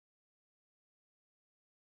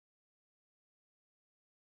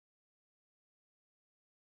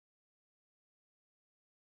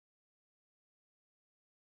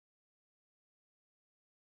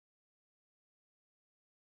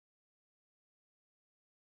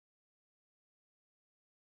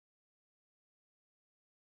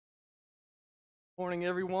Morning,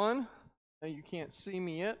 everyone. Now you can't see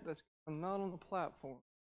me yet. That's I'm not on the platform.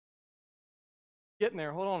 Getting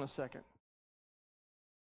there. Hold on a second.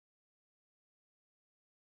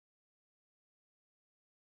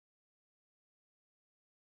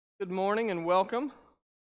 Good morning and welcome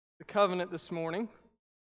to Covenant this morning.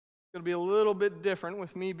 It's going to be a little bit different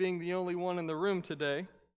with me being the only one in the room today.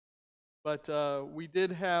 But we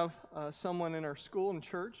did have someone in our school and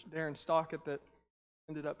church, Darren Stockett, that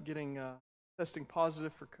ended up getting testing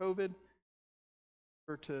positive for COVID.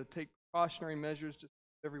 For to take precautionary measures to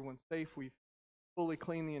keep everyone safe. We've fully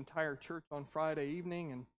cleaned the entire church on Friday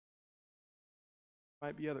evening, and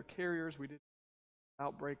might be other carriers. We did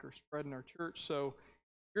outbreak or spread in our church. So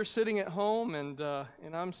you're sitting at home, and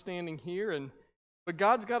I'm standing here, but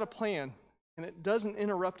God's got a plan, and it doesn't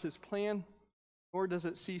interrupt His plan, nor does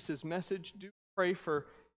it cease His message. Do pray for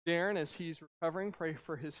Darren as he's recovering. Pray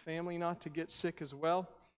for his family not to get sick as well,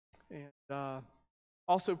 and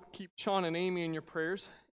also keep Sean and Amy in your prayers.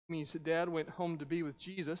 Amy's dad went home to be with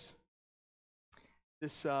Jesus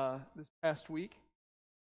this past week.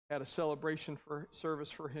 Had a celebration service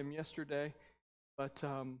for him yesterday, but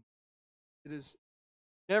it is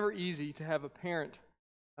never easy to have a parent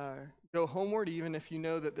go homeward, even if you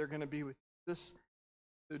know that they're going to be with Jesus.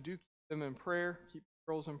 So do keep them in prayer. Keep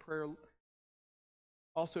the girls in prayer.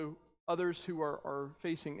 Also, others who are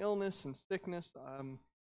facing illness and sickness.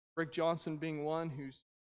 Rick Johnson being one who's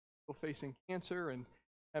still facing cancer and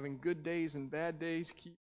having good days and bad days.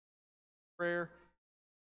 Keep prayer.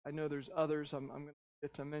 I know there's others. I'm going to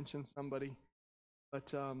get to mention somebody,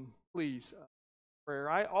 but please, prayer.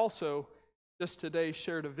 I also just today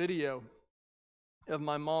shared a video of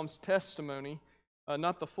my mom's testimony,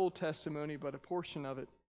 not the full testimony, but a portion of it,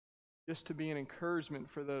 just to be an encouragement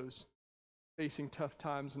for those facing tough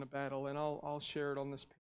times in a battle, and I'll share it on this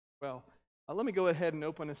page as well. Let me go ahead and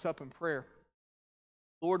open us up in prayer.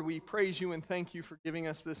 Lord, we praise you and thank you for giving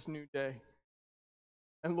us this new day.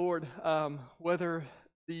 And Lord, whether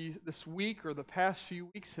this week or the past few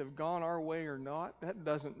weeks have gone our way or not, that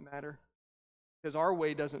doesn't matter, because our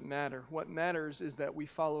way doesn't matter. What matters is that we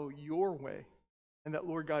follow your way, and that,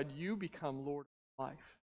 Lord God, you become Lord of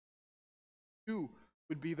life. You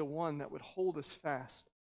would be the one that would hold us fast,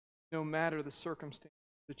 no matter the circumstance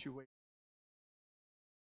situation.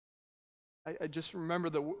 I just remember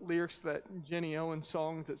the lyrics to that Jenny Owen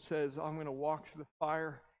song that says, I'm going to walk through the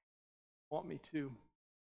fire. Want me to.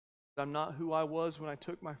 But I'm not who I was when I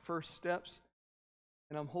took my first steps,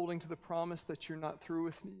 and I'm holding to the promise that you're not through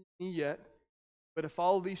with me yet. But if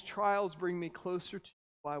all of these trials bring me closer to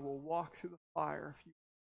you, I will walk through the fire.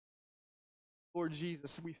 Lord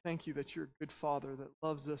Jesus, we thank you that you're a good Father that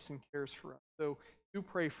loves us and cares for us. So do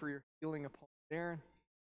pray for your healing upon Darren.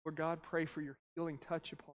 Lord God, pray for your healing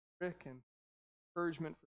touch upon Rick, and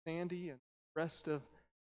encouragement for Sandy and the rest of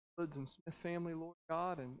the Hoods and Smith family, Lord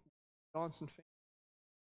God, and Johnson family.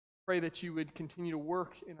 Pray that you would continue to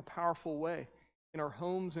work in a powerful way in our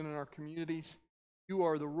homes and in our communities. You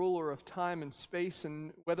are the ruler of time and space,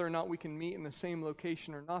 and whether or not we can meet in the same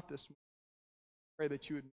location or not this morning, pray that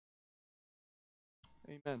you would.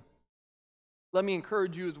 Amen. Let me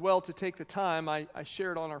encourage you as well to take the time. I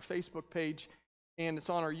shared on our Facebook page, and it's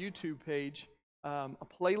on our YouTube page, a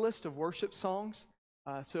playlist of worship songs.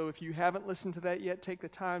 So if you haven't listened to that yet, take the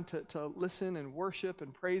time to listen and worship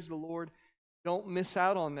and praise the Lord. Don't miss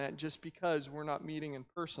out on that just because we're not meeting in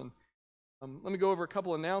person. Let me go over a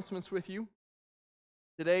couple announcements with you.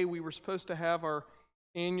 Today we were supposed to have our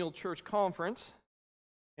annual church conference,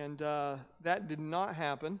 and that did not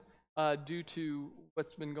happen due to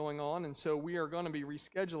what's been going on, and so we are going to be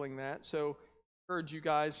rescheduling that. So I encourage you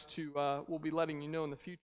guys to, we'll be letting you know in the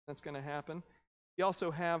future that's going to happen. We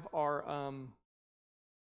also have our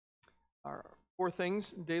Four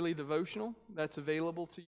Things daily devotional that's available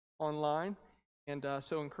to you online, and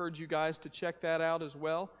so encourage you guys to check that out as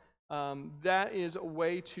well. That is a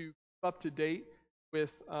way to keep up to date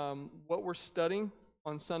with what we're studying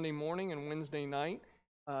on Sunday morning and Wednesday night.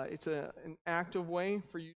 It's an active way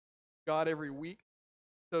for you to God every week,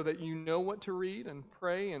 so that you know what to read and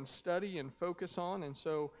pray and study and focus on. And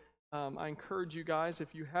so I encourage you guys,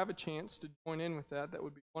 if you have a chance to join in with that, that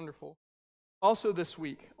would be wonderful. Also this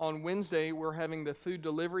week, on Wednesday, we're having the food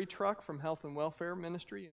delivery truck from Health and Welfare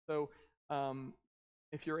Ministry. So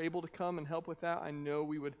if you're able to come and help with that, I know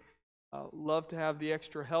we would love to have the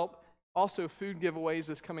extra help. Also, food giveaways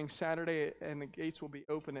is coming Saturday, and the gates will be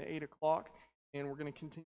open at 8 o'clock. And we're going to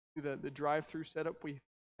continue the drive-through setup we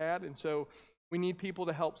had. And so we need people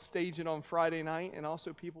to help stage it on Friday night, and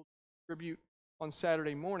also people to contribute on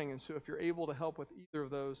Saturday morning. And so if you're able to help with either of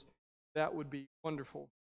those, that would be wonderful.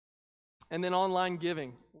 And then online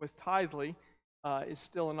giving with Tithely is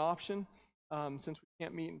still an option. Since we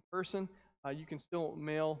can't meet in person, you can still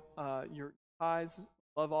mail your tithes,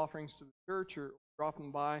 love offerings to the church, or drop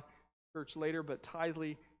them by church later, but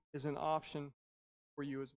Tithely is an option for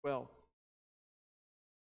you as well.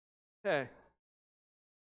 Okay,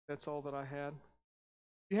 that's all that I had.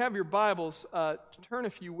 If you have your Bibles, turn,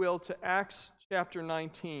 if you will, to Acts chapter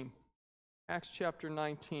 19. Acts chapter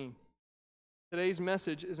 19. Today's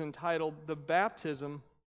message is entitled, The Baptism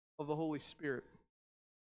of the Holy Spirit.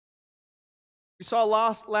 We saw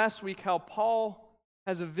last week how Paul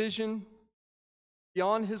has a vision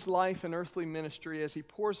beyond his life and earthly ministry as he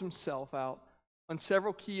pours himself out on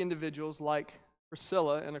several key individuals like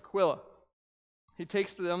Priscilla and Aquila. He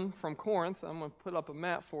takes them from Corinth. I'm going to put up a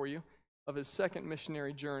map for you of his second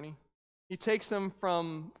missionary journey. He takes them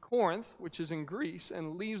from Corinth, which is in Greece,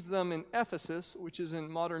 and leaves them in Ephesus, which is in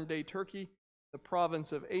modern-day Turkey, the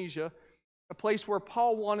province of Asia, a place where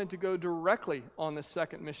Paul wanted to go directly on the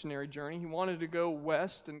second missionary journey. He wanted to go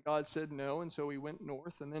west, and God said no, and so he went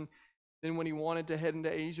north. And then when he wanted to head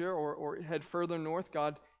into Asia or head further north,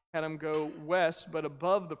 God had him go west, but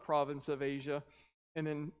above the province of Asia, and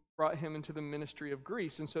then brought him into the ministry of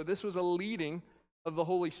Greece. And so this was a leading of the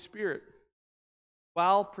Holy Spirit.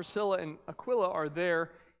 While Priscilla and Aquila are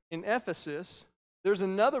there in Ephesus, there's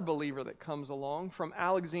another believer that comes along from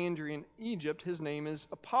Alexandria in Egypt. His name is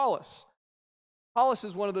Apollos. Apollos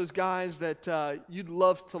is one of those guys that you'd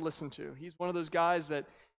love to listen to. He's one of those guys that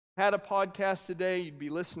had a podcast today, you'd be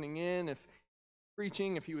listening in. If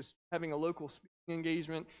preaching, if he was having a local speaking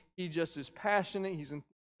engagement, he just is passionate, he's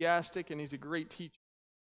enthusiastic, and he's a great teacher.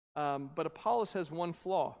 But Apollos has one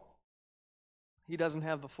flaw. He doesn't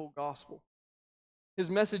have the full gospel. His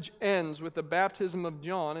message ends with the baptism of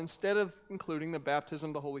John instead of including the baptism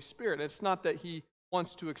of the Holy Spirit. It's not that he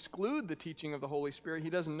wants to exclude the teaching of the Holy Spirit, he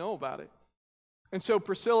doesn't know about it. And so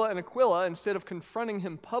Priscilla and Aquila, instead of confronting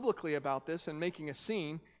him publicly about this and making a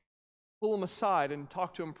scene, pull him aside and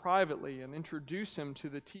talk to him privately and introduce him to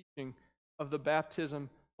the teaching of the baptism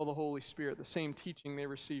of the Holy Spirit, the same teaching they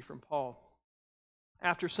received from Paul.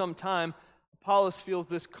 After some time, Apollos feels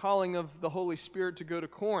this calling of the Holy Spirit to go to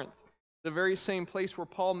Corinth, the very same place where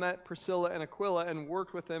Paul met Priscilla and Aquila and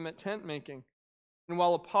worked with them at tent making. And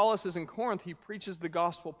while Apollos is in Corinth, he preaches the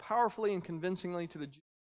gospel powerfully and convincingly to the Jews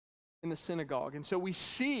in the synagogue. And so we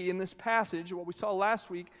see in this passage, what we saw last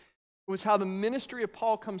week, was how the ministry of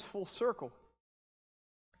Paul comes full circle.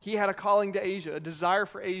 He had a calling to Asia, a desire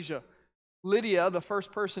for Asia. Lydia, the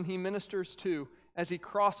first person he ministers to as he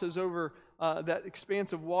crosses over that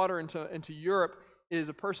expanse of water into Europe, is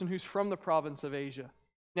a person who's from the province of Asia.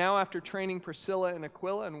 Now, after training Priscilla and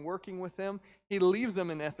Aquila and working with them, he leaves them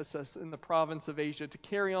in Ephesus in the province of Asia to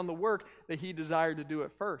carry on the work that he desired to do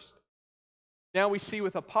at first. Now we see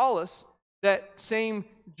with Apollos, that same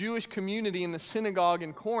Jewish community in the synagogue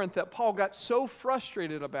in Corinth that Paul got so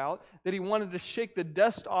frustrated about that he wanted to shake the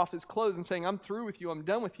dust off his clothes and saying, I'm through with you, I'm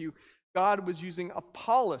done with you. God was using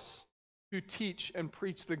Apollos to teach and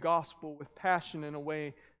preach the gospel with passion in a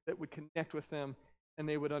way that would connect with them and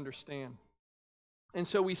they would understand. And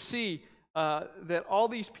so we see that all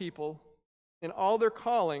these people and all their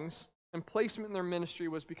callings and placement in their ministry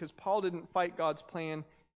was because Paul didn't fight God's plan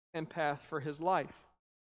and path for his life.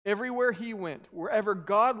 Everywhere he went, wherever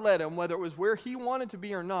God led him, whether it was where he wanted to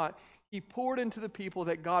be or not, he poured into the people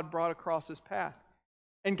that God brought across his path.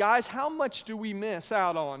 And guys, how much do we miss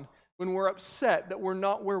out on when we're upset that we're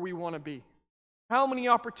not where we want to be? How many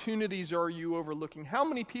opportunities are you overlooking? How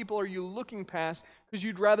many people are you looking past because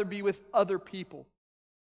you'd rather be with other people?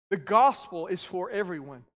 The gospel is for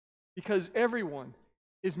everyone because everyone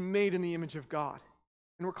is made in the image of God.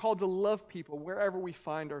 And we're called to love people wherever we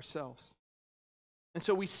find ourselves. And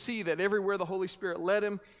so we see that everywhere the Holy Spirit led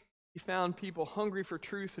him, he found people hungry for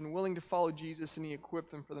truth and willing to follow Jesus, and he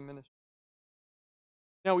equipped them for the ministry.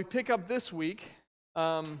 Now we pick up this week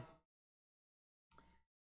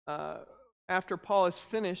after Paul has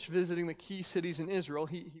finished visiting the key cities in Israel.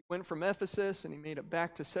 He went from Ephesus and he made it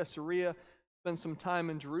back to Caesarea, spent some time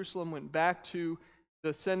in Jerusalem, went back to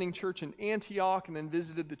the sending church in Antioch, and then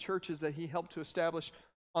visited the churches that he helped to establish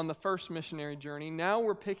on the first missionary journey. Now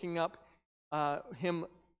we're picking up him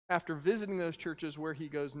after visiting those churches where he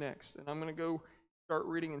goes next. And I'm going to go start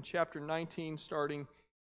reading in chapter 19, starting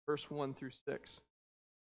verse 1 through 6. It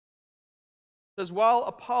says, while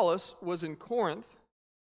Apollos was in Corinth,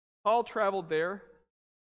 Paul traveled there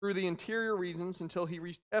through the interior regions until he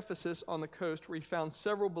reached Ephesus on the coast, where he found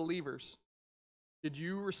several believers. Did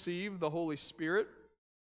you receive the Holy Spirit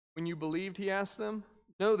when you believed, he asked them?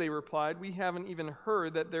 No, they replied, we haven't even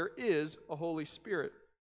heard that there is a Holy Spirit.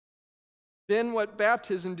 Then what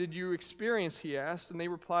baptism did you experience, he asked, and they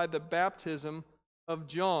replied, the baptism of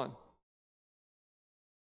John.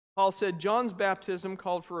 Paul said John's baptism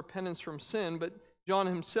called for repentance from sin, but John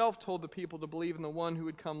himself told the people to believe in the one who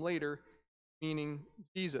would come later, meaning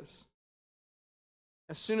Jesus.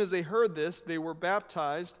 As soon as they heard this, they were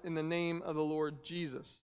baptized in the name of the Lord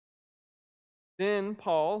Jesus. Then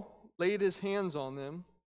Paul laid his hands on them.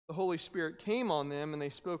 The Holy Spirit came on them, and they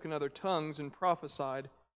spoke in other tongues and prophesied.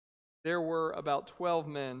 There were about 12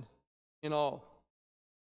 men in all.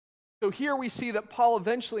 So here we see that Paul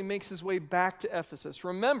eventually makes his way back to Ephesus.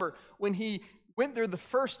 Remember, when he went there the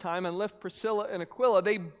first time and left Priscilla and Aquila,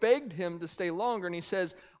 they begged him to stay longer, and he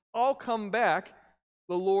says, I'll come back,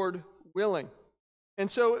 the Lord willing. And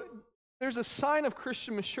so there's a sign of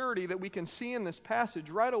Christian maturity that we can see in this passage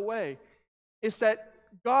right away. It's that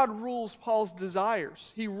God rules Paul's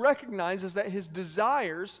desires. He recognizes that his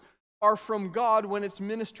desires are from God when it's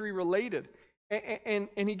ministry related. And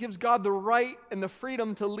he gives God the right and the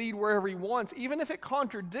freedom to lead wherever he wants, even if it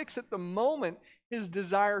contradicts at the moment his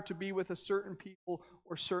desire to be with a certain people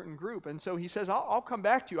or certain group. And so he says, I'll come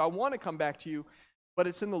back to you. I want to come back to you, but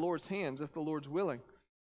it's in the Lord's hands if the Lord's willing.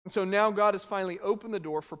 And so now God has finally opened the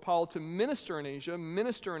door for Paul to minister in Asia,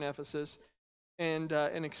 minister in Ephesus, and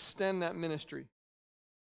extend that ministry.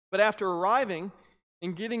 But after arriving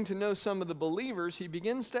and getting to know some of the believers, he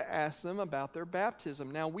begins to ask them about their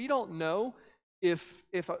baptism. Now, we don't know if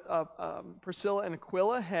Priscilla and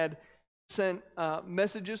Aquila had sent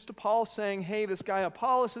messages to Paul saying, hey, this guy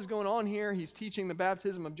Apollos is going on here. He's teaching the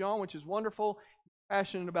baptism of John, which is wonderful. He's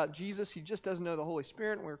passionate about Jesus. He just doesn't know the Holy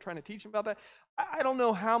Spirit, and we're trying to teach him about that. I don't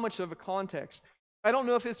know how much of a context. I don't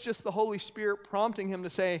know if it's just the Holy Spirit prompting him to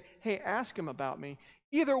say, hey, ask him about me.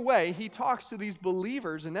 Either way, he talks to these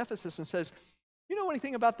believers in Ephesus and says, you know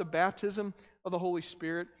anything about the baptism of the Holy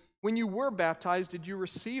Spirit? When you were baptized, did you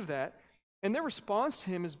receive that? And their response to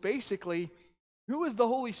him is basically, who is the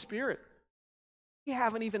Holy Spirit? We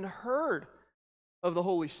haven't even heard of the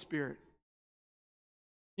Holy Spirit.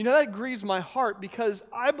 You know, that grieves my heart because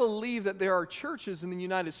I believe that there are churches in the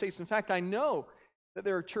United States. In fact, I know that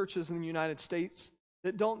there are churches in the United States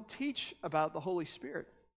that don't teach about the Holy Spirit.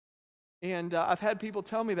 And I've had people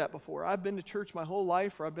tell me that before. I've been to church my whole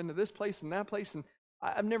life, or I've been to this place and that place, and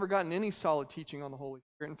I've never gotten any solid teaching on the Holy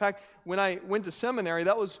Spirit. In fact, when I went to seminary,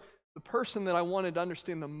 that was the person that I wanted to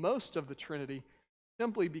understand the most of the Trinity,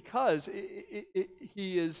 simply because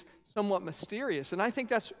he is somewhat mysterious. And I think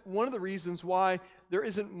that's one of the reasons why there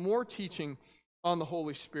isn't more teaching on the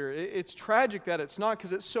Holy Spirit. It's tragic that it's not,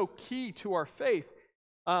 because it's so key to our faith.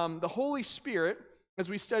 The Holy Spirit, as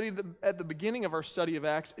we studied at the beginning of our study of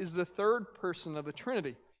Acts, is the third person of the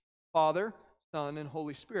Trinity: Father, Son, and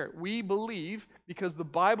Holy Spirit. We believe, because the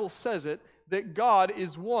Bible says it, that God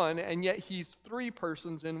is one, and yet He's three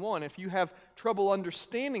persons in one. If you have trouble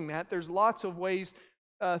understanding that, there's lots of ways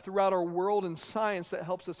throughout our world and science that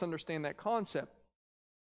helps us understand that concept.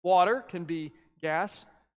 Water can be gas,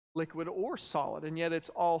 liquid, or solid, and yet it's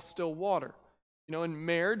all still water. You know, in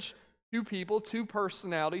marriage, two people, two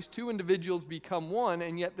personalities, two individuals become one,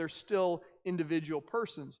 and yet they're still individual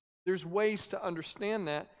persons. There's ways to understand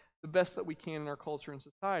that the best that we can in our culture and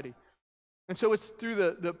society. And so it's through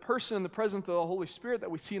the person and the presence of the Holy Spirit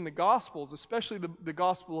that we see in the Gospels, especially the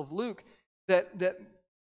Gospel of Luke, that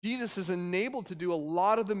Jesus is enabled to do a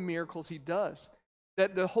lot of the miracles He does.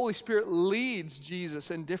 That the Holy Spirit leads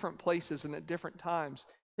Jesus in different places and at different times,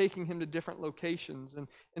 taking Him to different locations.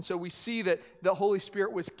 And so we see that the Holy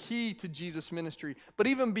Spirit was key to Jesus' ministry. But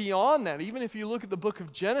even beyond that, even if you look at the book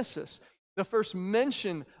of Genesis, the first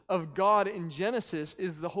mention of God in Genesis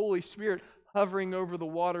is the Holy Spirit hovering over the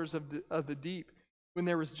waters of the deep when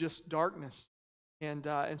there was just darkness. And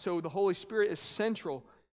so the Holy Spirit is central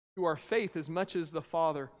to our faith as much as the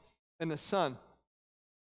Father and the Son.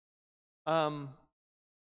 When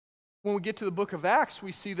we get to the book of Acts,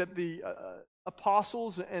 we see that the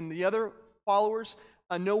apostles and the other followers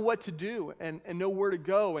know what to do and know where to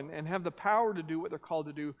go and have the power to do what they're called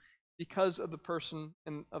to do because of the person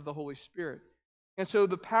and of the Holy Spirit. And so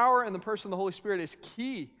the power and the person of the Holy Spirit is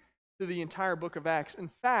key to the entire book of Acts. In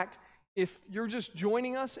fact, if you're just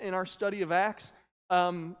joining us in our study of Acts,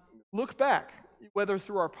 look back, whether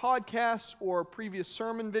through our podcasts or previous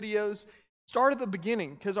sermon videos. Start at the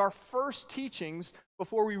beginning, because our first teachings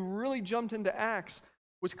before we really jumped into Acts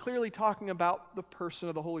was clearly talking about the person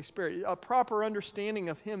of the Holy Spirit. A proper understanding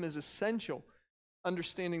of Him is essential,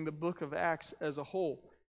 understanding the book of Acts as a whole.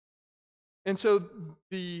 And so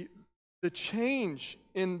the change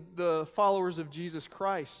in the followers of Jesus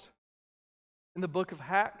Christ in the book of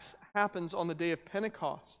Acts happens on the day of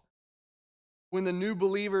Pentecost, when the new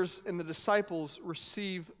believers and the disciples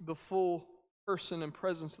receive the full person and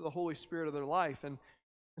presence of the Holy Spirit of their life. And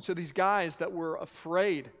And so these guys that were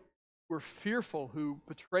afraid, were fearful, who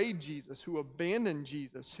betrayed Jesus, who abandoned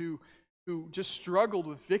Jesus, who just struggled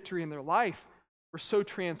with victory in their life, were so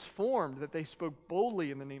transformed that they spoke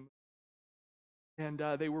boldly in the name of God.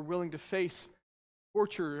 And they were willing to face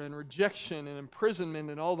torture and rejection and imprisonment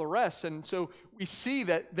and all the rest. And so we see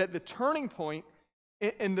that the turning point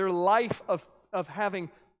in their life of having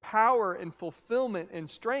power and fulfillment and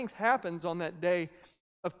strength happens on that day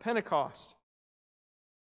of Pentecost.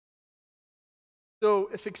 So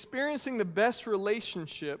if experiencing the best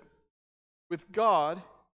relationship with God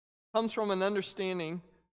comes from an understanding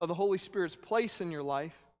of the Holy Spirit's place in your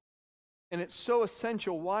life, and it's so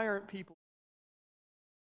essential, why aren't people?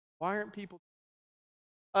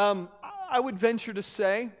 I would venture to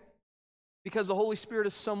say, because the Holy Spirit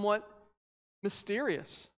is somewhat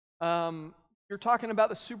mysterious. You're talking about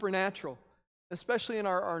the supernatural, especially in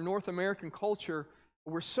our North American culture.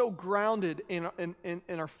 We're so grounded in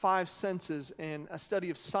our five senses and a study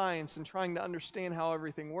of science and trying to understand how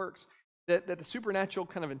everything works, that the supernatural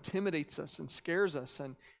kind of intimidates us and scares us,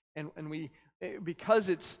 and we, because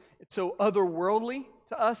it's so otherworldly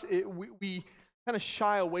to us, we kind of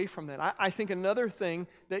shy away from that. I think another thing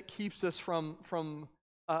that keeps us from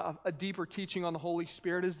a deeper teaching on the Holy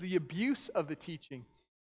Spirit is the abuse of the teaching.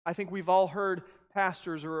 I think we've all heard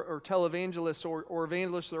pastors or televangelists or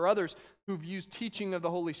evangelists or others who've used teaching of the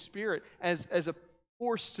Holy Spirit as a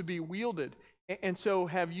force to be wielded, and so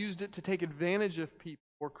have used it to take advantage of people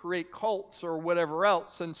or create cults or whatever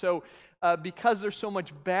else. And so because there's so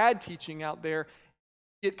much bad teaching out there,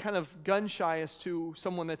 get kind of gun-shy as to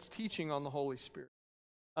someone that's teaching on the Holy Spirit.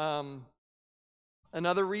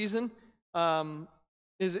 Another reason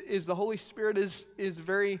is the Holy Spirit is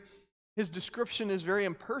very, his description is very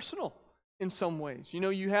impersonal in some ways. You know,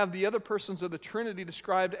 you have the other persons of the Trinity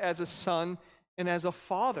described as a son and as a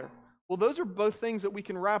father. Well, those are both things that we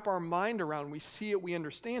can wrap our mind around. We see it, we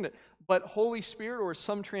understand it. But Holy Spirit, or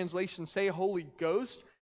some translations say Holy Ghost,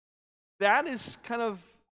 that is kind of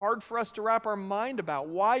hard for us to wrap our mind about.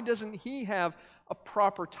 Why doesn't he have a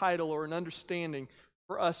proper title or an understanding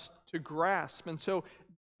for us to grasp? And so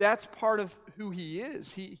that's part of who he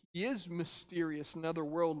is. He is mysterious and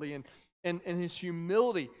otherworldly, and his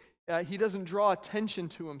humility. He doesn't draw attention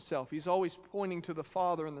to himself. He's always pointing to the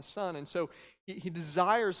Father and the Son. And so he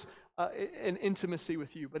desires an intimacy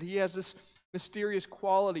with you, but he has this mysterious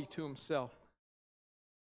quality to himself.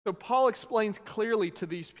 So Paul explains clearly to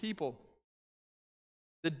these people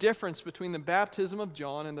the difference between the baptism of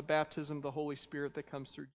John and the baptism of the Holy Spirit that comes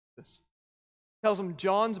through Jesus. He tells them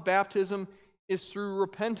John's baptism is through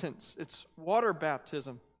repentance. It's water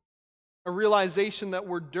baptism. A realization that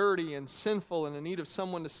we're dirty and sinful and in need of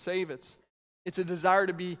someone to save us. It's a desire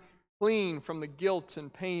to be clean from the guilt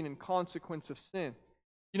and pain and consequence of sin.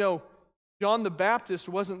 You know, John the Baptist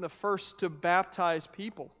wasn't the first to baptize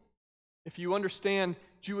people. If you understand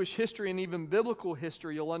Jewish history and even biblical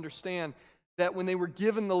history, you'll understand that when they were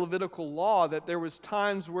given the Levitical law, that there was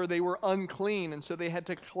times where they were unclean, and so they had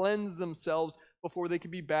to cleanse themselves before they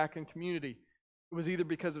could be back in community. It was either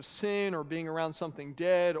because of sin or being around something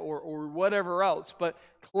dead or whatever else. But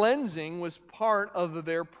cleansing was part of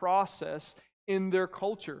their process in their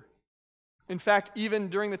culture. In fact, even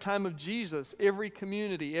during the time of Jesus, every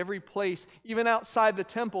community, every place, even outside the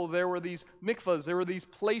temple, there were these mikvahs, there were these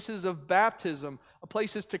places of baptism,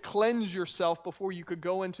 places to cleanse yourself before you could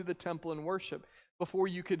go into the temple and worship, before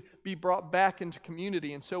you could be brought back into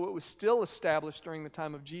community. And so it was still established during the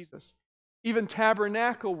time of Jesus. Even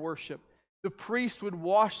tabernacle worship. The priest would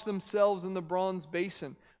wash themselves in the bronze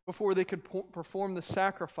basin before they could perform the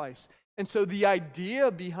sacrifice. And so the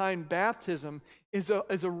idea behind baptism is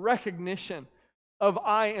a recognition of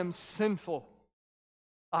I am sinful.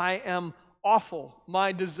 I am awful.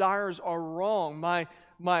 My desires are wrong.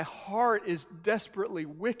 My heart is desperately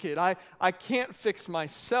wicked. I can't fix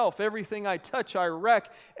myself. Everything I touch, I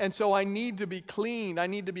wreck. And so I need to be cleaned. I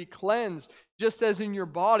need to be cleansed. Just as in your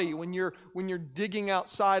body, when you're digging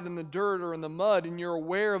outside in the dirt or in the mud and you're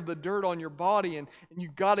aware of the dirt on your body and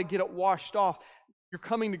you've got to get it washed off, you're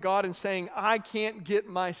coming to God and saying, I can't get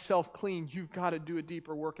myself clean. You've got to do a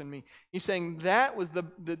deeper work in me. He's saying that was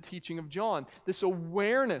the teaching of John, this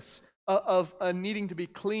awareness of needing to be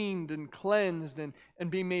cleaned and cleansed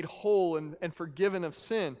and being made whole and forgiven of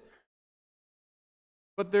sin.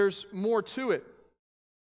 But there's more to it.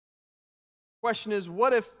 The question is,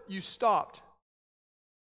 what if you stopped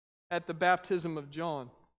at the baptism of John?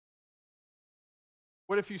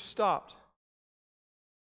 What if you stopped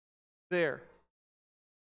there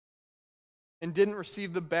and didn't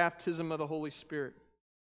receive the baptism of the Holy Spirit?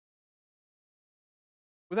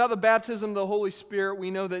 Without the baptism of the Holy Spirit, we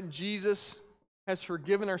know that Jesus has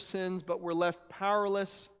forgiven our sins, but we're left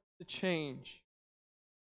powerless to change.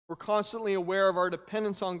 We're constantly aware of our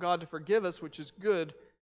dependence on God to forgive us, which is good,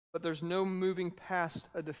 but there's no moving past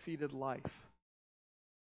a defeated life.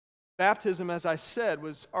 Baptism, as I said,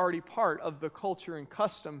 was already part of the culture and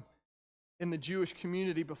custom in the Jewish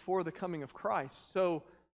community before the coming of Christ. So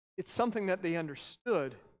it's something that they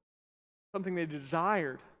understood, something they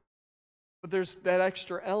desired. But there's that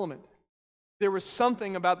extra element. There was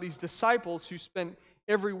something about these disciples who spent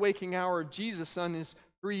every waking hour of Jesus on his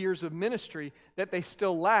 3 years of ministry that they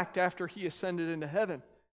still lacked after he ascended into heaven.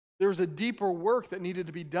 There was a deeper work that needed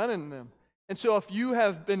to be done in them. And so if you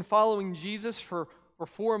have been following Jesus for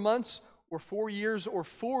 4 months or 4 years or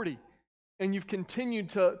 40, and you've continued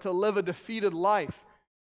to live a defeated life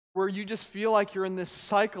where you just feel like you're in this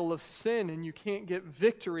cycle of sin and you can't get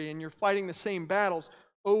victory and you're fighting the same battles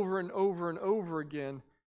over and over and over again,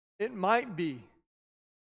 it might be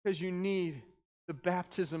because you need the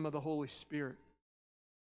baptism of the Holy Spirit.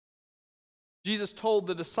 Jesus told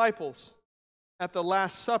the disciples at the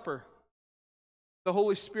Last Supper, the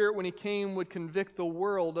Holy Spirit, when he came, would convict the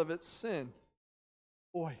world of its sin.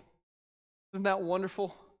 Boy, isn't that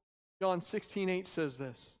wonderful? John 16:8 says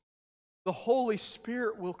this. The Holy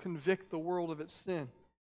Spirit will convict the world of its sin.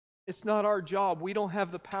 It's not our job. We don't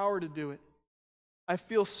have the power to do it. I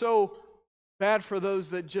feel so bad for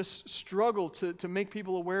those that just struggle to make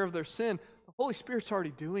people aware of their sin. The Holy Spirit's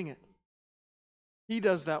already doing it. He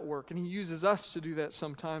does that work, and he uses us to do that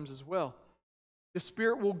sometimes as well. The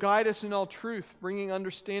Spirit will guide us in all truth, bringing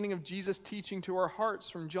understanding of Jesus' teaching to our hearts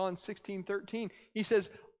from John 16:13. He says,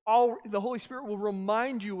 the Holy Spirit will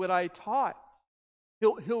remind you what I taught.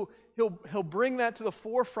 He'll bring that to the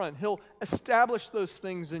forefront. He'll establish those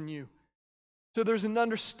things in you. So there's an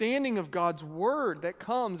understanding of God's Word that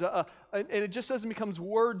comes, and it just doesn't become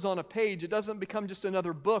words on a page. It doesn't become just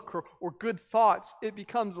another book or good thoughts. It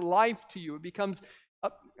becomes life to you. It becomes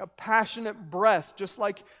a passionate breath, just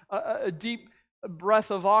like a deep breath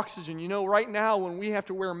of oxygen. You know, right now when we have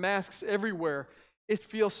to wear masks everywhere, it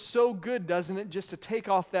feels so good, doesn't it, just to take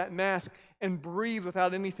off that mask and breathe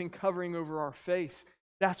without anything covering over our face.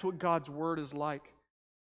 That's what God's Word is like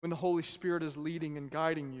when the Holy Spirit is leading and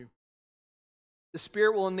guiding you. The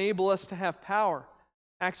Spirit will enable us to have power.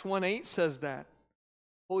 Acts 1:8 says that.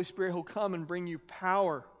 The Holy Spirit will come and bring you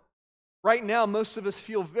power. Right now, most of us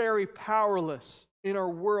feel very powerless in our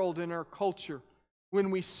world, in our culture. When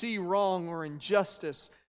we see wrong or injustice,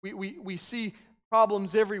 we see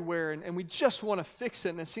problems everywhere, and we just want to fix it,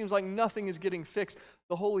 and it seems like nothing is getting fixed.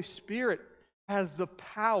 The Holy Spirit has the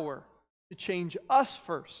power to change us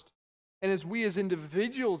first. And as we as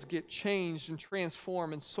individuals get changed and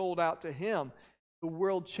transformed and sold out to Him, the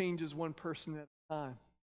world changes one person at a time.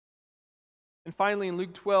 And finally, in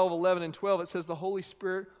Luke 12:11 and 12, it says the Holy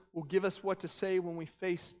Spirit will give us what to say when we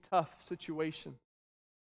face tough situations.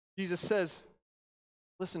 Jesus says,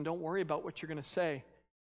 listen, don't worry about what you're going to say.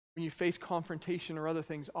 When you face confrontation or other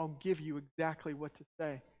things, I'll give you exactly what to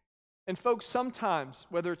say. And folks, sometimes,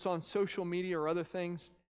 whether it's on social media or other things,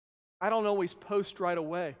 I don't always post right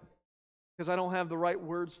away because I don't have the right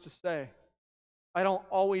words to say. I don't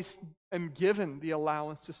always am given the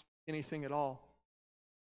allowance to speak anything at all.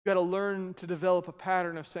 You've got to learn to develop a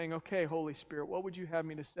pattern of saying, okay, Holy Spirit, what would you have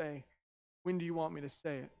me to say? When do you want me to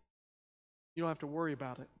say it? You don't have to worry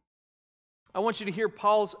about it. I want you to hear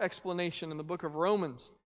Paul's explanation in the book of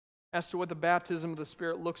Romans as to what the baptism of the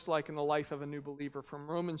Spirit looks like in the life of a new believer from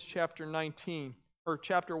Romans chapter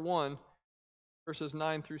 1, verses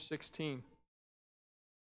 9 through 16.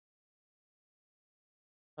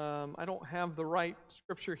 I don't have the right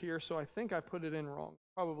scripture here, so I think I put it in wrong.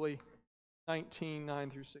 Probably 19, 9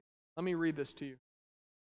 through 16. Let me read this to you.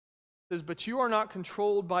 It says, but you are not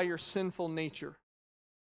controlled by your sinful nature.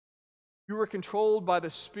 You are controlled by the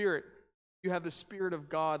Spirit. You have the Spirit of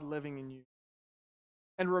God living in you.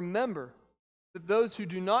 And remember that those who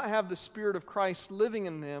do not have the Spirit of Christ living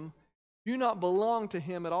in them do not belong to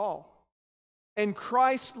Him at all. And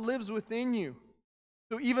Christ lives within you.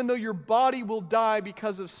 So even though your body will die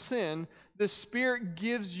because of sin, the Spirit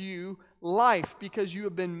gives you life because you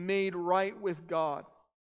have been made right with God.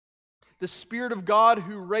 The Spirit of God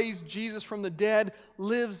who raised Jesus from the dead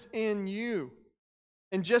lives in you.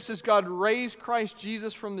 And just as God raised Christ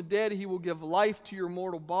Jesus from the dead, He will give life to your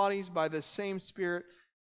mortal bodies by the same Spirit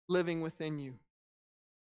living within you.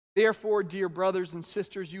 Therefore, dear brothers and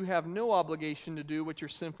sisters, you have no obligation to do what your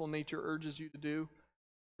sinful nature urges you to do.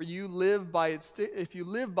 For if you live by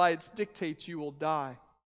its dictates, you will die.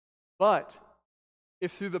 But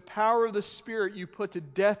if through the power of the Spirit you put to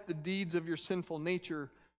death the deeds of your sinful nature,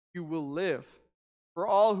 you will live. For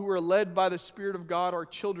all who are led by the Spirit of God are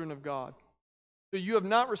children of God. So you have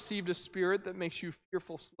not received a spirit that makes you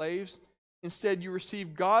fearful slaves. Instead, you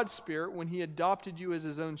received God's Spirit when He adopted you as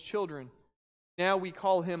His own children. Now we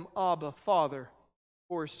call Him Abba, Father,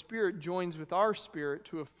 for His Spirit joins with our spirit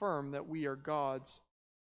to affirm that we are God's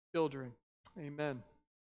children. Amen.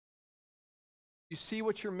 You see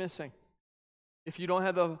what you're missing if you don't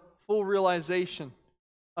have the full realization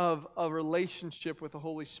of a relationship with the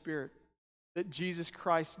Holy Spirit that Jesus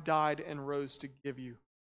Christ died and rose to give you.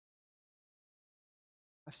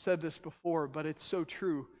 I've said this before, but it's so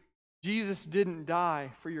true. Jesus didn't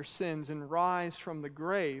die for your sins and rise from the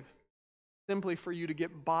grave simply for you to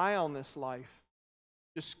get by on this life,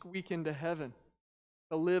 just squeak into heaven,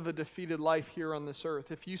 to live a defeated life here on this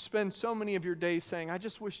earth. If you spend so many of your days saying, I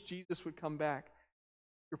just wish Jesus would come back,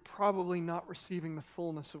 you're probably not receiving the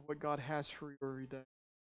fullness of what God has for you every day.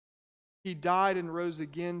 He died and rose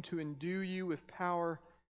again to endue you with power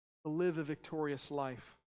to live a victorious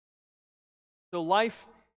life. So life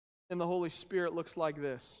in the Holy Spirit looks like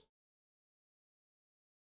this.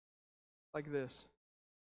 Like this.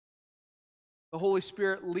 The Holy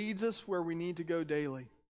Spirit leads us where we need to go daily.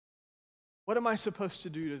 What am I supposed to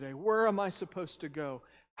do today? Where am I supposed to go?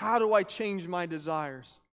 How do I change my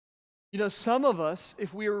desires? You know, some of us,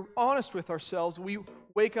 if we are honest with ourselves, we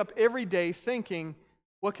wake up every day thinking,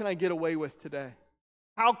 what can I get away with today?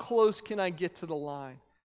 How close can I get to the line?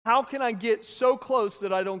 How can I get so close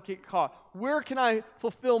that I don't get caught? Where can I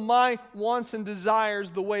fulfill my wants and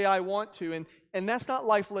desires the way I want to? And that's not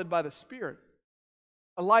life led by the Spirit.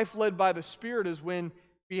 A life led by the Spirit is when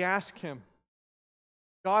we ask Him,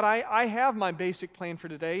 God, I have my basic plan for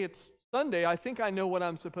today. It's Sunday. I think I know what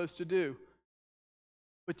I'm supposed to do.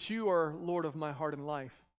 But you are Lord of my heart and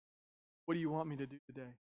life. What do you want me to do today?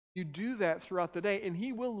 You do that throughout the day, and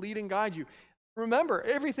He will lead and guide you. Remember,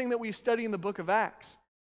 everything that we study in the book of Acts,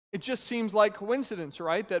 it just seems like coincidence,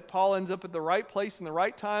 right? That Paul ends up at the right place in the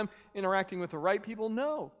right time, interacting with the right people.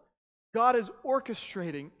 No. God is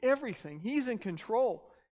orchestrating everything. He's in control.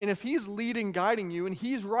 And if He's leading, guiding you, and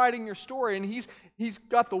He's writing your story, and He's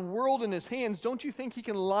got the world in His hands, don't you think He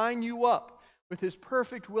can line you up with His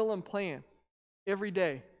perfect will and plan every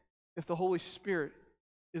day if the Holy Spirit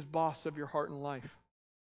is boss of your heart and life?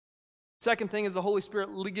 Second thing is the Holy Spirit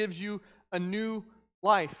gives you a new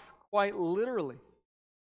life, quite literally.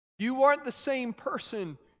 You aren't the same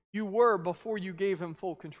person you were before you gave Him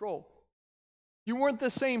full control. You weren't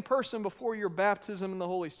the same person before your baptism in the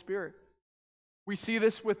Holy Spirit. We see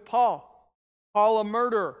this with Paul. Paul, a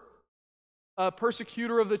murderer, a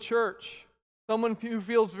persecutor of the church, someone who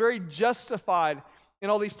feels very justified in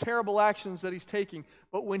all these terrible actions that he's taking.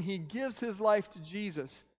 But when he gives his life to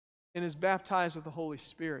Jesus and is baptized with the Holy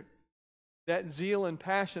Spirit, that zeal and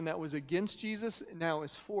passion that was against Jesus now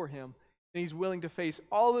is for him. And he's willing to face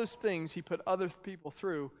all those things he put other people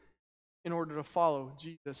through in order to follow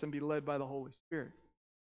Jesus and be led by the Holy Spirit.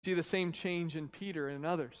 See the same change in Peter and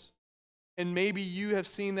others. And maybe you have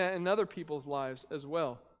seen that in other people's lives as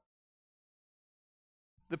well.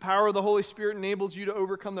 The power of the Holy Spirit enables you to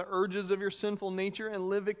overcome the urges of your sinful nature and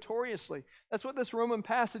live victoriously. That's what this Roman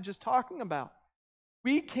passage is talking about.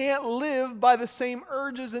 We can't live by the same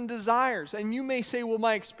urges and desires. And you may say, well,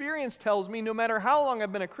 my experience tells me, no matter how long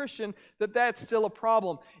I've been a Christian, that that's still a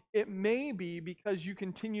problem. It may be because you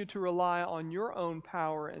continue to rely on your own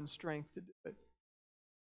power and strength to do it.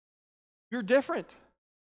 You're different.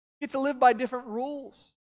 You get to live by different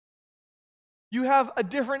rules. You have a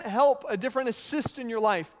different help, a different assist in your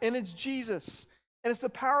life, and it's Jesus. And it's the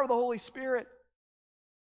power of the Holy Spirit.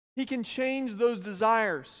 He can change those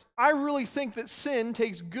desires. I really think that sin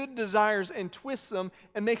takes good desires and twists them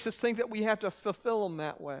and makes us think that we have to fulfill them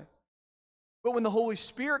that way. But when the Holy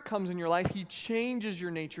Spirit comes in your life, He changes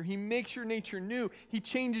your nature. He makes your nature new. He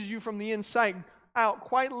changes you from the inside out,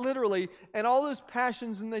 quite literally, and all those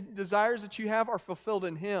passions and the desires that you have are fulfilled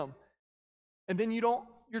in Him. And then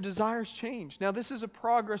your desires change. Now, this is a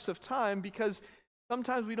progress of time because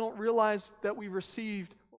sometimes we don't realize that we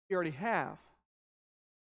received what we already have.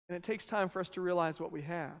 And it takes time for us to realize what we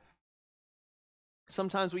have.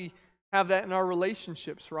 Sometimes we have that in our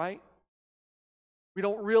relationships, right? We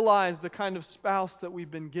don't realize the kind of spouse that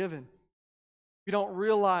we've been given. We don't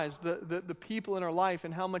realize the people in our life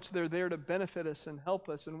and how much they're there to benefit us and help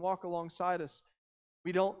us and walk alongside us.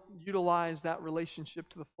 We don't utilize that relationship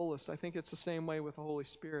to the fullest. I think it's the same way with the Holy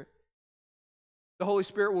Spirit. The Holy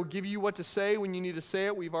Spirit will give you what to say when you need to say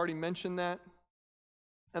it. We've already mentioned that.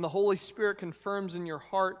 And the Holy Spirit confirms in your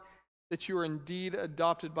heart that you are indeed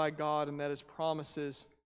adopted by God and that His promises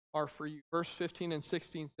are for you. Verse 15 and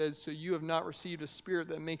 16 says, "So you have not received a spirit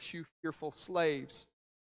that makes you fearful slaves.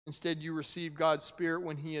 Instead, you received God's Spirit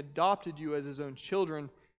when He adopted you as His own children,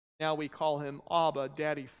 Now we call him Abba,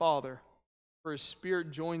 Daddy, Father. For his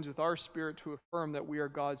Spirit joins with our spirit to affirm that we are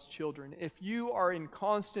God's children. If you are in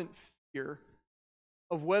constant fear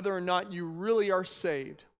of whether or not you really are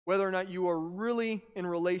saved, whether or not you are really in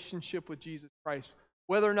relationship with Jesus Christ,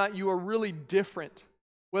 whether or not you are really different,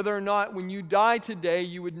 whether or not when you die today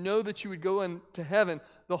you would know that you would go into heaven,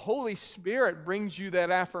 the Holy Spirit brings you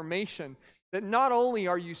that affirmation that not only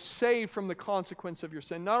are you saved from the consequence of your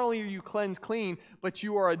sin, not only are you cleansed clean, but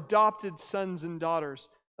you are adopted sons and daughters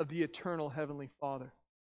of the eternal Heavenly Father.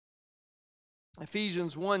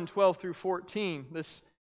 Ephesians 1:12 through 14, this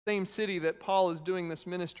same city that Paul is doing this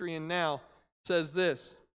ministry in now, says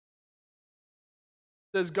this.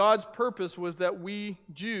 It says, God's purpose was that we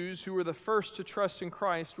Jews who were the first to trust in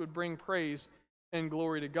Christ would bring praise and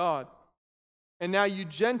glory to God. And now you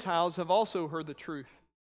Gentiles have also heard the truth,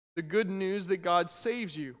 the good news that God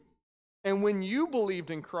saves you. And when you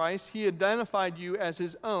believed in Christ, He identified you as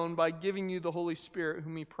His own by giving you the Holy Spirit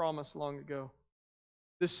whom He promised long ago.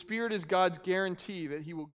 The Spirit is God's guarantee that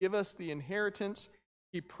He will give us the inheritance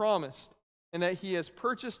He promised and that He has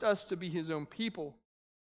purchased us to be His own people.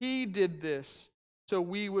 He did this so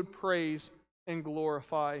we would praise and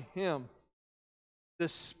glorify Him. The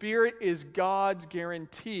Spirit is God's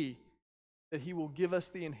guarantee that He will give us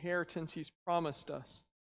the inheritance He's promised us,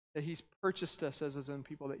 that He's purchased us as His own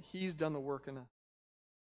people, that He's done the work in us.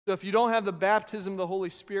 So if you don't have the baptism of the Holy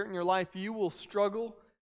Spirit in your life, you will struggle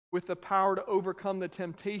with the power to overcome the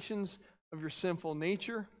temptations of your sinful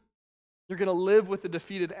nature. You're going to live with a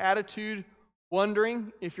defeated attitude,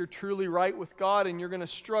 wondering if you're truly right with God, and you're going to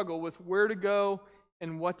struggle with where to go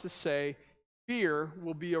and what to say. Fear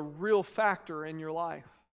will be a real factor in your life.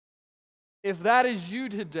 If that is you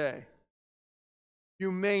today,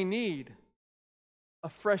 you may need a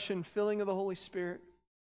fresh infilling of the Holy Spirit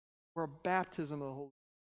or a baptism of the Holy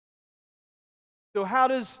Spirit. So how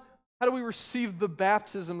do we receive the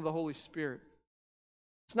baptism of the Holy Spirit?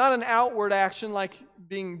 It's not an outward action like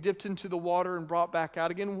being dipped into the water and brought back out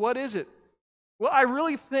again. What is it? Well, I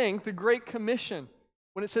really think the Great Commission,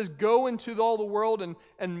 when it says go into all the world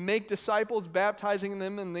and make disciples, baptizing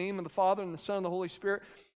them in the name of the Father and the Son and the Holy Spirit,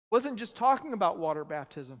 wasn't just talking about water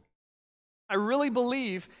baptism. I really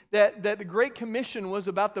believe that the Great Commission was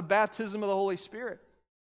about the baptism of the Holy Spirit.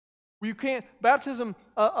 Baptism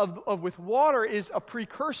with water is a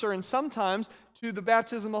precursor, and sometimes to the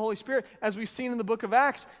baptism of the Holy Spirit. As we've seen in the book of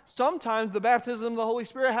Acts, sometimes the baptism of the Holy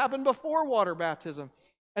Spirit happened before water baptism,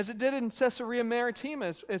 as it did in Caesarea Maritima,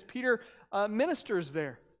 as Peter ministers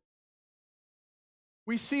there.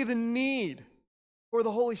 We see the need for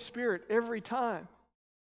the Holy Spirit every time.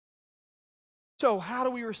 So how do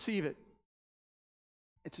we receive it?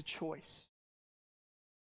 It's a choice.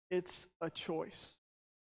 It's a choice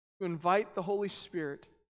to invite the Holy Spirit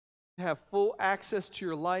to have full access to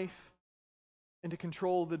your life and to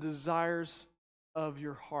control the desires of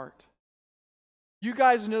your heart. You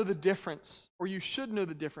guys know the difference, or you should know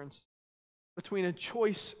the difference, between a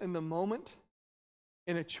choice in the moment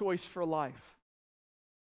and a choice for life.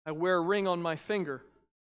 I wear a ring on my finger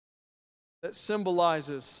that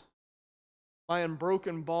symbolizes my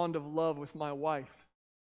unbroken bond of love with my wife.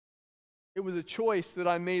 It was a choice that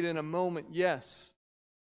I made in a moment, yes,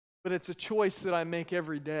 but it's a choice that I make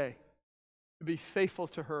every day to be faithful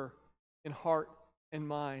to her in heart and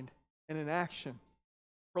mind and in action.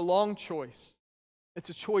 Prolonged choice. It's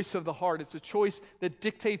a choice of the heart. It's a choice that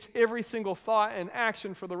dictates every single thought and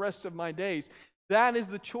action for the rest of my days. That is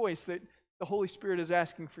the choice that the Holy Spirit is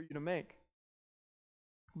asking for you to make.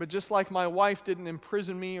 But just like my wife didn't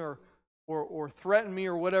imprison me or threaten me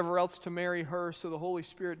or whatever else to marry her, so the Holy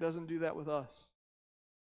Spirit doesn't do that with us.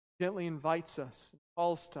 He gently invites us,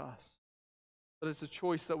 calls to us. But it's a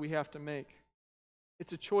choice that we have to make.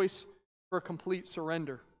 It's a choice for a complete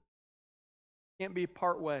surrender. It can't be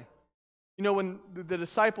part way. You know, when the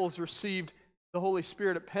disciples received the Holy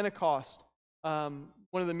Spirit at Pentecost, one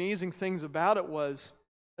of the amazing things about it was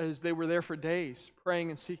they were there for days praying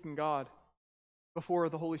and seeking God before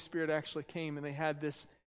the Holy Spirit actually came, and they had this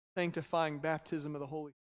sanctifying baptism of the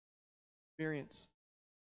Holy experience.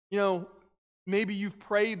 You know, maybe you've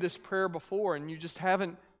prayed this prayer before and you just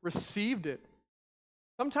haven't received it.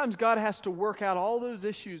 Sometimes God has to work out all those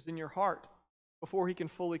issues in your heart before He can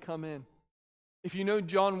fully come in. If you know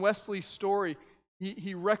John Wesley's story,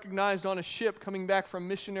 he recognized on a ship coming back from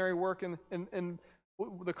missionary work in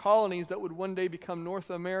the colonies that would one day become North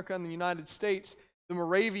America and the United States, the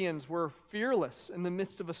Moravians were fearless in the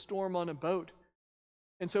midst of a storm on a boat.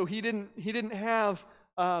 And so he didn't have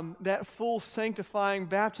that full sanctifying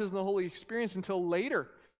baptism of the Holy experience until later,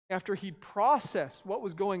 after he'd processed what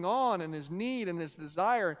was going on and his need and his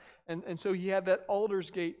desire. And so he had that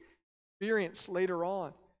Aldersgate experience later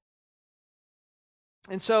on.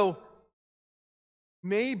 And so,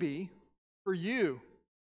 maybe for you,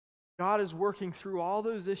 God is working through all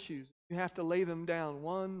those issues. You have to lay them down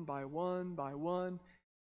one by one by one.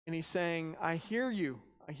 And He's saying, I hear you.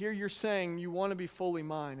 I hear you're saying you want to be fully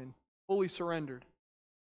mine and fully surrendered.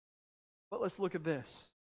 But let's look at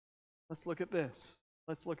this. Let's look at this.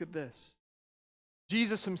 Let's look at this.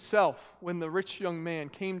 Jesus Himself, when the rich young man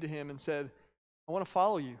came to Him and said, I want to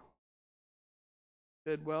follow you. He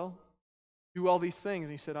said, well, do all these things.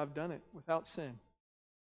 And He said, I've done it without sin.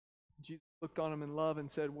 Jesus looked on him in love and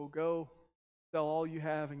said, well, go sell all you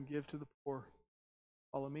have and give to the poor.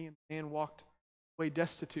 Follow me. And the man walked away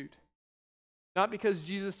destitute. Not because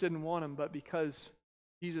Jesus didn't want him, but because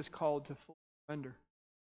Jesus called to full surrender.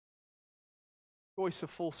 Choice of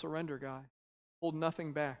full surrender, guy. Hold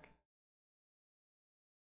nothing back.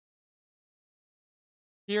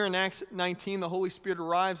 Here in Acts 19, the Holy Spirit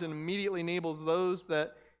arrives and immediately enables those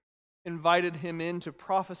that invited Him in to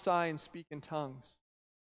prophesy and speak in tongues.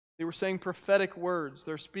 They were saying prophetic words.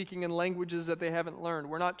 They're speaking in languages that they haven't learned.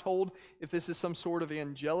 We're not told if this is some sort of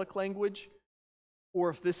angelic language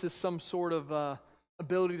or if this is some sort of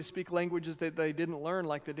ability to speak languages that they didn't learn,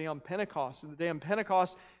 like the day on Pentecost. And the day on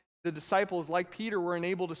Pentecost, the disciples, like Peter, were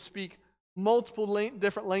enabled to speak multiple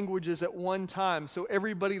different languages at one time. So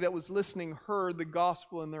everybody that was listening heard the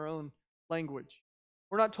gospel in their own language.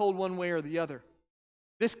 We're not told one way or the other.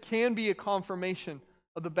 This can be a confirmation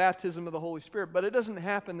of the baptism of the Holy Spirit, but it doesn't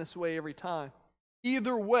happen this way every time.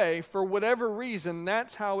 Either way, for whatever reason,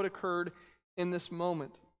 that's how it occurred in this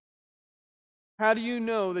moment. How do you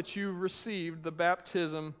know that you've received the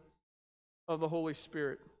baptism of the Holy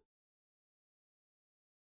Spirit?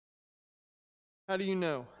 How do you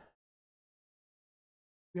know?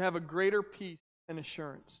 You have a greater peace and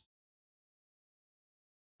assurance.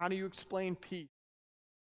 How do you explain peace?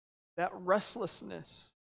 That restlessness,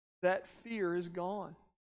 that fear is gone.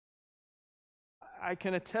 I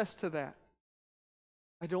can attest to that.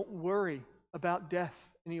 I don't worry about death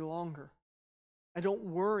any longer. I don't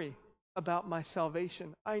worry about my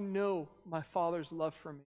salvation. I know my Father's love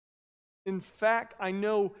for me. In fact, I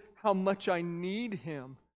know how much I need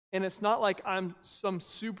Him. And it's not like I'm some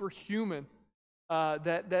superhuman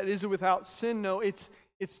that is without sin. No, it's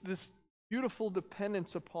this beautiful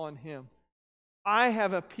dependence upon Him. I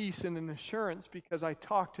have a peace and an assurance because I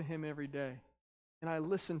talk to Him every day and I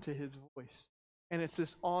listen to His voice. And it's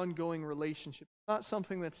this ongoing relationship. It's not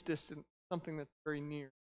something that's distant, something that's very near.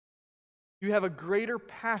 You have a greater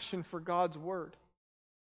passion for God's Word.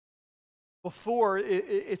 Before,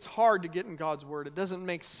 it's hard to get in God's Word. It doesn't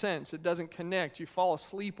make sense. It doesn't connect. You fall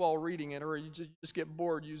asleep while reading it, or you just get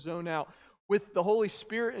bored. You zone out. With the Holy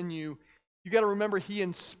Spirit in you, you got to remember He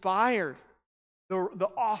inspired the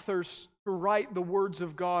authors to write the words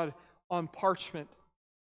of God on parchment.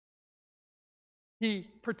 He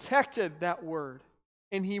protected that Word,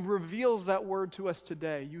 and He reveals that Word to us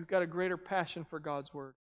today. You've got a greater passion for God's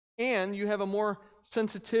Word, and you have a more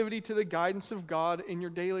sensitivity to the guidance of God in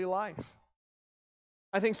your daily life.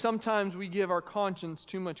 I think sometimes we give our conscience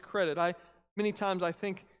too much credit. Many times I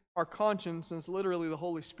think our conscience is literally the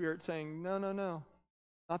Holy Spirit saying, no,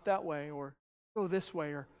 not that way, or go this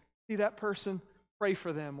way, or see that person, pray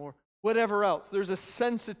for them, or whatever else. There's a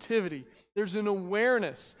sensitivity. There's an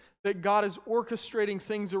awareness that God is orchestrating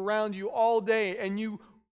things around you all day, and you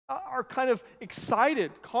are kind of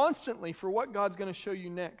excited constantly for what God's going to show you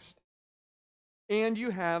next. And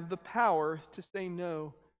you have the power to say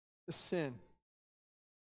no to sin.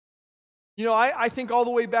 You know, I think all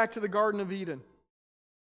the way back to the Garden of Eden.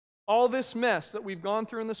 All this mess that we've gone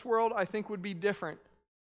through in this world, I think would be different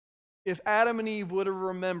if Adam and Eve would have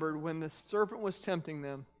remembered when the serpent was tempting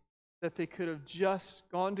them that they could have just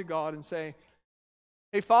gone to God and say,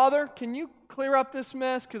 hey, Father, can you clear up this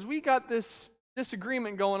mess? Because we got this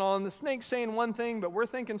disagreement going on. The snake's saying one thing, but we're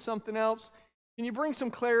thinking something else. Can you bring some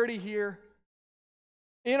clarity here?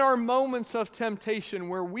 In our moments of temptation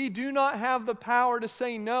where we do not have the power to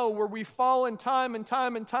say no, where we fall in time and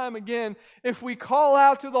time and time again, if we call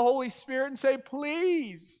out to the Holy Spirit and say,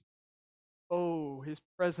 please, oh, His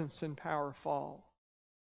presence and power fall.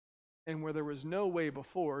 And where there was no way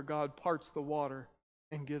before, God parts the water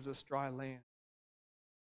and gives us dry land.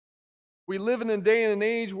 We live in a day and an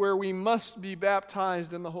age where we must be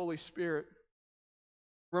baptized in the Holy Spirit.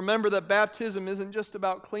 Remember that baptism isn't just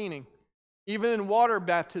about cleaning. Even in water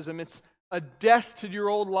baptism, it's a death to your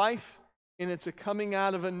old life, and it's a coming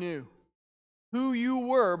out of a new. Who you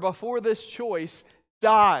were before this choice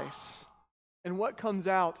dies, and what comes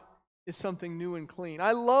out is something new and clean.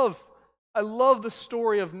 I love the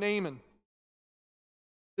story of Naaman,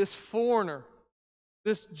 this foreigner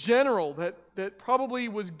This general that probably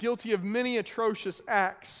was guilty of many atrocious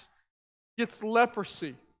acts gets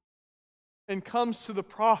leprosy and comes to the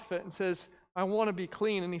prophet and says, I want to be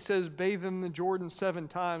clean. And he says, bathe in the Jordan 7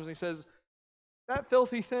 times. And he says, that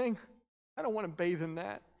filthy thing, I don't want to bathe in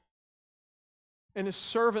that. And his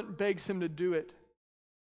servant begs him to do it.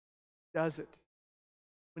 He does it.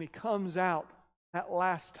 When he comes out that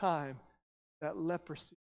last time, that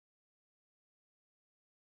leprosy,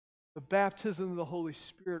 the baptism of the Holy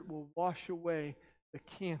Spirit will wash away the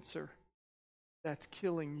cancer that's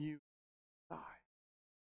killing you.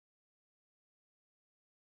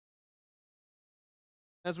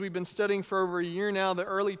 As we've been studying for over a year now, the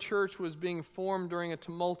early church was being formed during a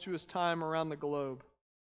tumultuous time around the globe.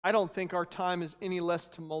 I don't think our time is any less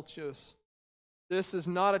tumultuous. This is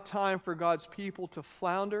not a time for God's people to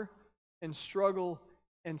flounder and struggle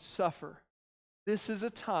and suffer. This is a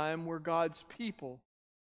time where God's people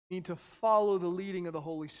need to follow the leading of the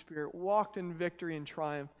Holy Spirit, walk in victory and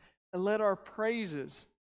triumph, and let our praises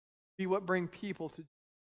be what bring people to Jesus.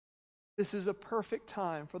 This is a perfect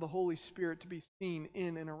time for the Holy Spirit to be seen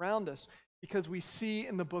in and around us, because we see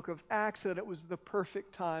in the book of Acts that it was the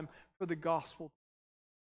perfect time for the gospel.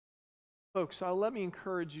 Folks, let me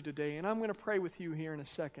encourage you today, and I'm going to pray with you here in a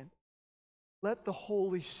second. Let the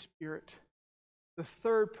Holy Spirit, the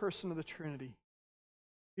third person of the Trinity,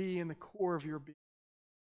 be in the core of your being.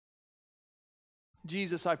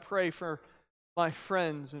 Jesus, I pray for my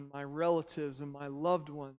friends and my relatives and my loved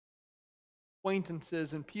ones,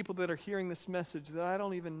 acquaintances and people that are hearing this message that I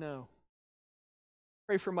don't even know.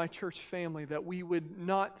 Pray for my church family that we would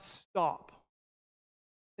not stop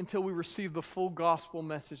until we receive the full gospel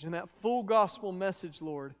message. And that full gospel message,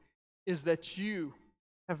 Lord, is that you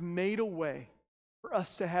have made a way for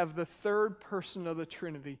us to have the third person of the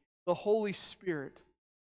Trinity, the Holy Spirit,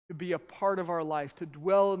 to be a part of our life, to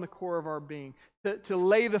dwell in the core of our being, to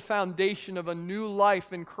lay the foundation of a new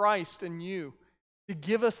life in Christ and you, to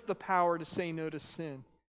give us the power to say no to sin,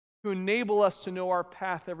 to enable us to know our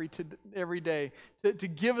path every day, to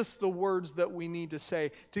give us the words that we need to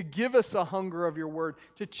say, to give us a hunger of your word,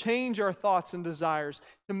 to change our thoughts and desires,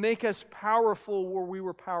 to make us powerful where we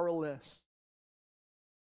were powerless.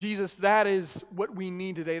 Jesus, that is what we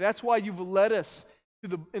need today. That's why you've led us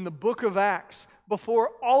in the book of Acts, before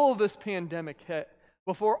all of this pandemic hit,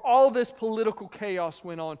 before all of this political chaos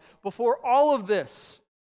went on, before all of this,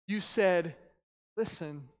 you said,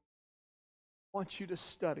 listen, I want you to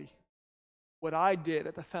study what I did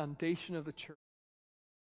at the foundation of the church.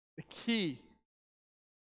 The key,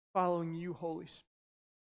 following you, Holy Spirit.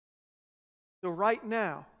 So right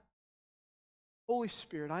now, Holy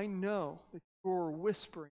Spirit, I know that you're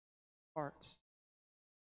whispering in our hearts,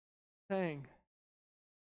 saying,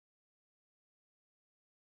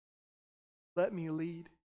 let me lead.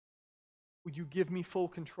 Would you give me full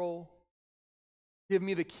control? Give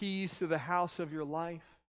me the keys to the house of your life.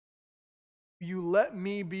 Will you let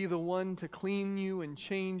me be the one to clean you and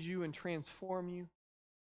change you and transform you?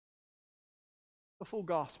 The full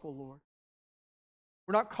gospel, Lord.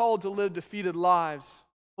 We're not called to live defeated lives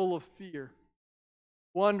full of fear,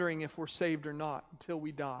 wondering if we're saved or not until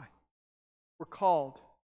we die. We're called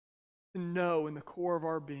to know in the core of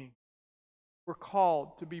our being. We're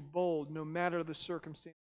called to be bold no matter the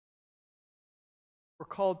circumstance. We're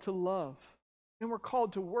called to love, and we're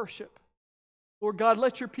called to worship. Lord God,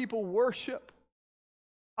 let your people worship.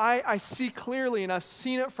 I see clearly, and I've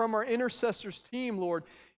seen it from our intercessors team, Lord.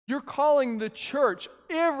 You're calling the church,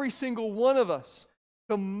 every single one of us,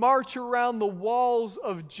 to march around the walls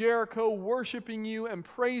of Jericho, worshiping you and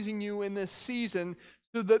praising you in this season,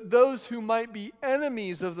 so that those who might be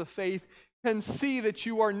enemies of the faith can see that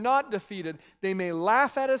you are not defeated. They may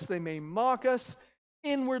laugh at us, they may mock us.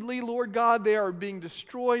 Inwardly, Lord God, they are being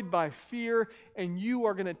destroyed by fear, and you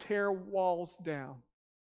are going to tear walls down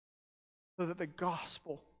so that the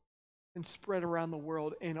gospel can spread around the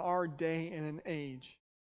world in our day and an age.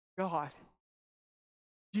 God,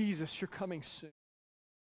 Jesus, you're coming soon.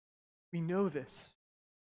 We know this.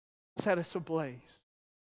 Set us ablaze.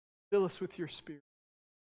 Fill us with your Spirit.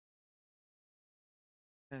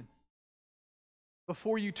 Amen.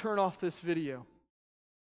 Before you turn off this video,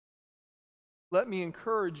 let me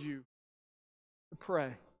encourage you to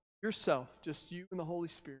pray yourself, just you and the Holy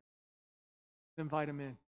Spirit. Invite Him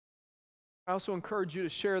in. I also encourage you to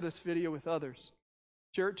share this video with others.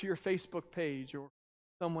 Share it to your Facebook page or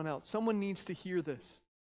someone else. Someone needs to hear this.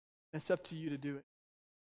 And it's up to you to do it.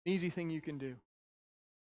 An easy thing you can do.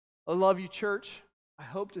 I love you, church. I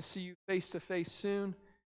hope to see you face to face soon.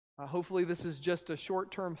 Hopefully this is just a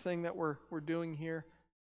short-term thing that we're doing here.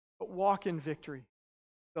 But walk in victory.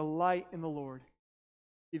 Delight in the Lord.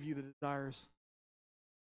 Give you the desires